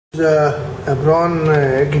The abron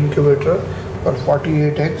egg incubator for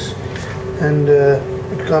 48 eggs, and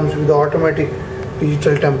it comes with the automatic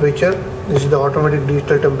digital temperature. This is the automatic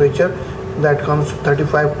digital temperature that comes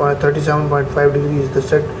 37.5 degrees is the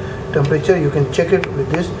set temperature. You can check it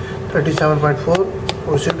with this 37.4.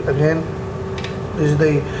 Proceed again. This is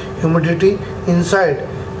the humidity inside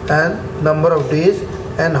and number of days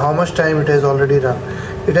and how much time it has already run.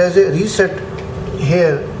 It has a reset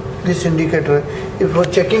here, this indicator. If we're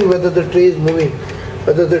checking whether the tray is moving,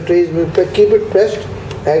 keep it pressed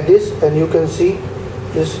like this and you can see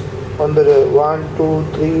this on the 1, 2,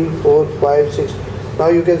 3, 4, 5, 6. Now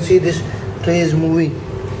you can see this tray is moving.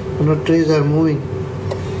 Trays are moving.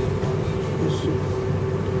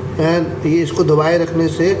 And ये इसको दबाए रखने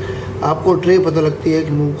से आपको tray पता लगती है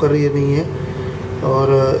कि मूव कर रही है नहीं है,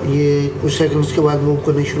 और ये कुछ सेकंड्स के बाद मूव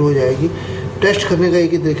करनी शुरू हो जाएगी. टेस्ट करने का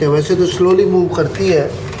एक ही तरीका है. वैसे तो स्लोली मूव करती है.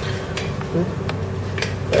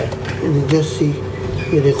 Just see,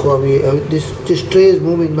 ये देखो अभी this tray is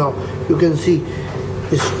moving now. You can see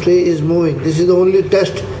this tray is moving. This is the only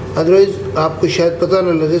test. Otherwise आपको शायद पता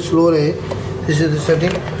न लगे, स्लो रहे. This is the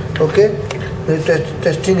setting. Okay,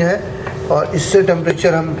 testing है और इससे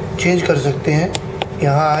टेम्परेचर हम चेंज कर सकते हैं.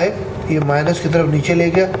 यहाँ आए, ये माइनस की तरफ नीचे ले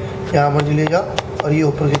गया, यहाँ मर्जी ले जाओ, और ये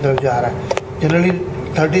ऊपर की तरफ जा रहा है. Generally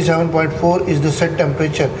 37.4 is the set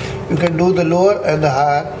temperature. You can do the lower and the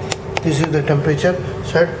higher. This is the temperature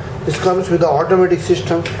set. This comes with the automatic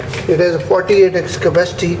system. It has a 48x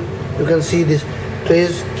capacity. You can see these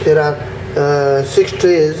trays. There are 6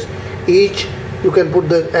 trays. Each you can put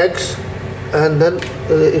the eggs, and then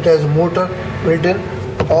it has a motor built in.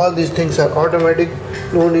 All these things are automatic.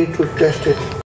 No need to test it.